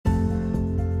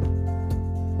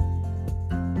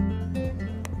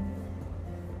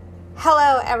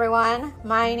Hello everyone,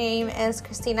 my name is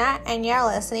Christina and you're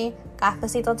listening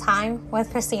Cafecito Time with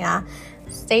Christina.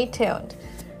 Stay tuned.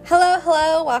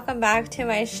 Hello, welcome back to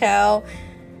my show,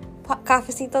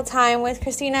 Cafecito Time with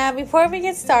Christina. Before we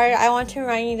get started, I want to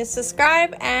remind you to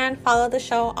subscribe and follow the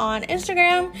show on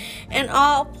Instagram and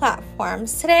all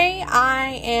platforms. Today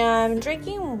I am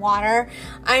drinking water.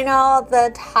 I know the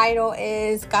title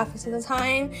is Cafecito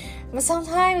Time, but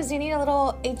sometimes you need a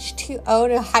little H2O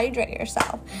to hydrate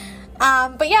yourself.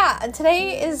 But yeah,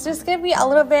 today is just going to be a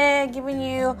little bit giving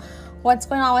you what's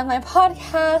going on with my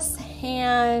podcast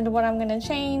and what I'm going to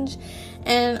change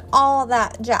and all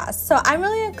that jazz. So I'm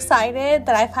really excited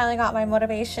that I finally got my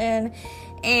motivation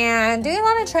and doing a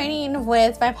lot of training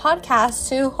with my podcast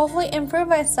to hopefully improve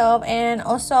myself and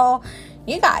also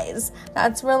you guys.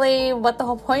 That's really what the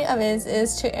whole point of it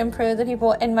is to improve the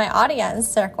people in my audience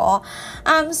circle.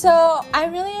 So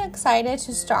I'm really excited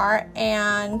to start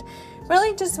and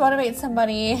really just motivate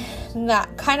somebody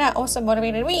that kind of also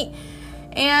motivated me.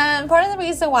 And part of the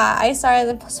reason why I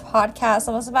started this podcast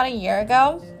almost about a year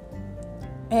ago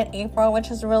in April, which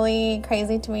is really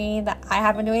crazy to me that I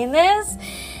have been doing this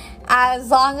as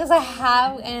long as I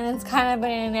have, and it's kind of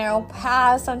been a narrow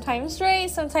path, sometimes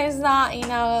straight, sometimes not. You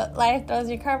know, life throws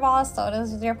you curveballs, so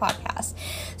does your podcast.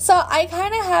 So I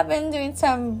kind of have been doing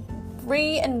some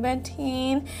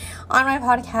reinventing on my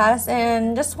podcast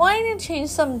and just wanting to change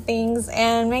some things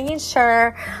and making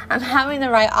sure I'm having the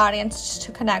right audience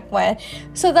to connect with.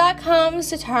 So that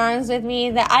comes to terms with me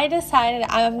that I decided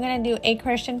I'm going to do a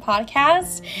Christian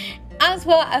podcast as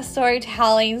well as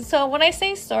storytelling. So when I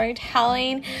say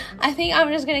storytelling, I think I'm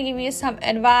just going to give you some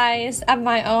advice of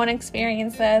my own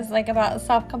experiences, like about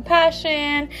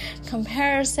self-compassion,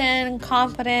 comparison,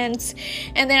 confidence,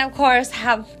 and then of course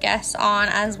have guests on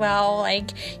as well,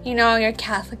 like, you know, your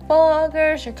Catholic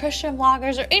bloggers, your Christian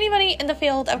bloggers, or anybody in the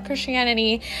field of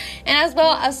Christianity, and as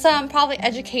well as some probably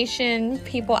education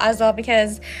people as well,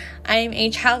 because I'm a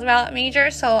child development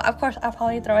major, so of course I'll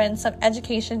probably throw in some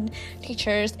education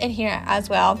teachers in here as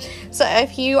well. So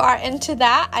if you are into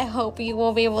that, I hope you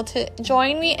will be able to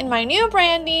join me in my new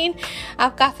branding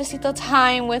of Cafecito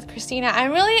Time with Christina.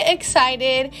 I'm really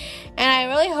excited, and I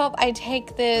really hope I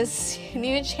take this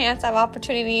new chance of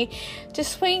opportunity to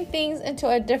swing things into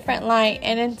a different light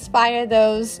and inspire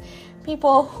those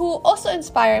people who also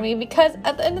inspire me, because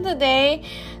at the end of the day,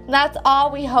 that's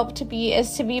all we hope to be,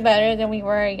 is to be better than we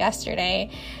were yesterday.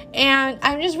 And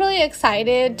I'm just really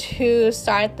excited to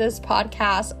start this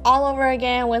podcast all over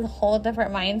again with a whole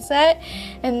different mindset,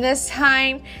 and this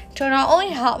time to not only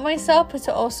help myself but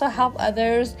to also help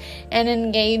others and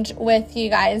engage with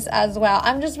you guys as well.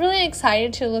 I'm just really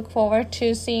excited to look forward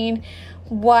to seeing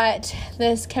what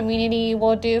this community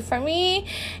will do for me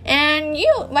and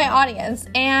you, my audience.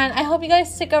 And I hope you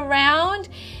guys stick around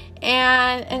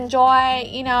and enjoy,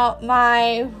 you know,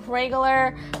 my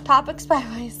regular topics by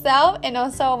myself and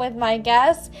also with my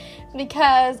guests,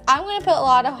 because I'm going to put a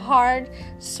lot of heart,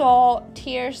 soul,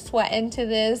 tears, sweat into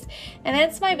this, and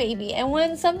it's my baby. And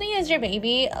when something is your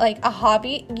baby, like a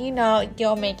hobby, you know,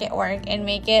 you'll make it work and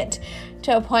make it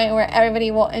to a point where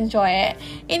everybody will enjoy it.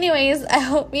 Anyways, I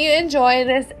hope you enjoy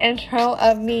this intro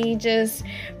of me just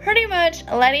pretty much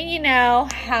letting you know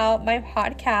how my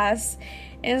podcast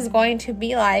is going to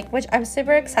be like, which I'm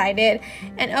super excited.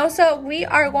 And also, we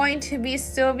are going to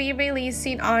still be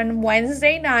releasing on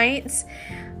Wednesday nights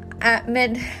at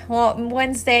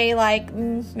Wednesday, like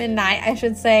midnight, I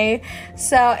should say.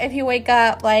 So if you wake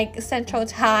up like Central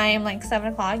Time, like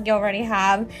 7 o'clock, you already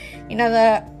have, you know,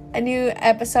 a new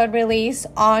episode release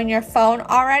on your phone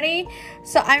already.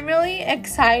 So I'm really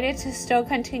excited to still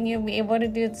continue be able to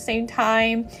do at the same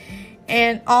time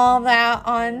and all that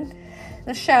on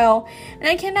the show. And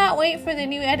I cannot wait for the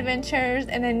new adventures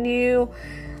and the new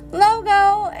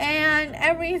logo and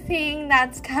everything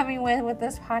that's coming with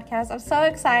this podcast. I'm so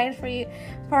excited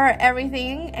for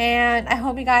everything, and I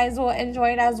hope you guys will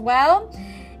enjoy it as well.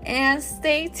 And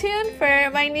stay tuned for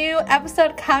my new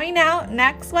episode coming out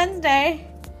next Wednesday.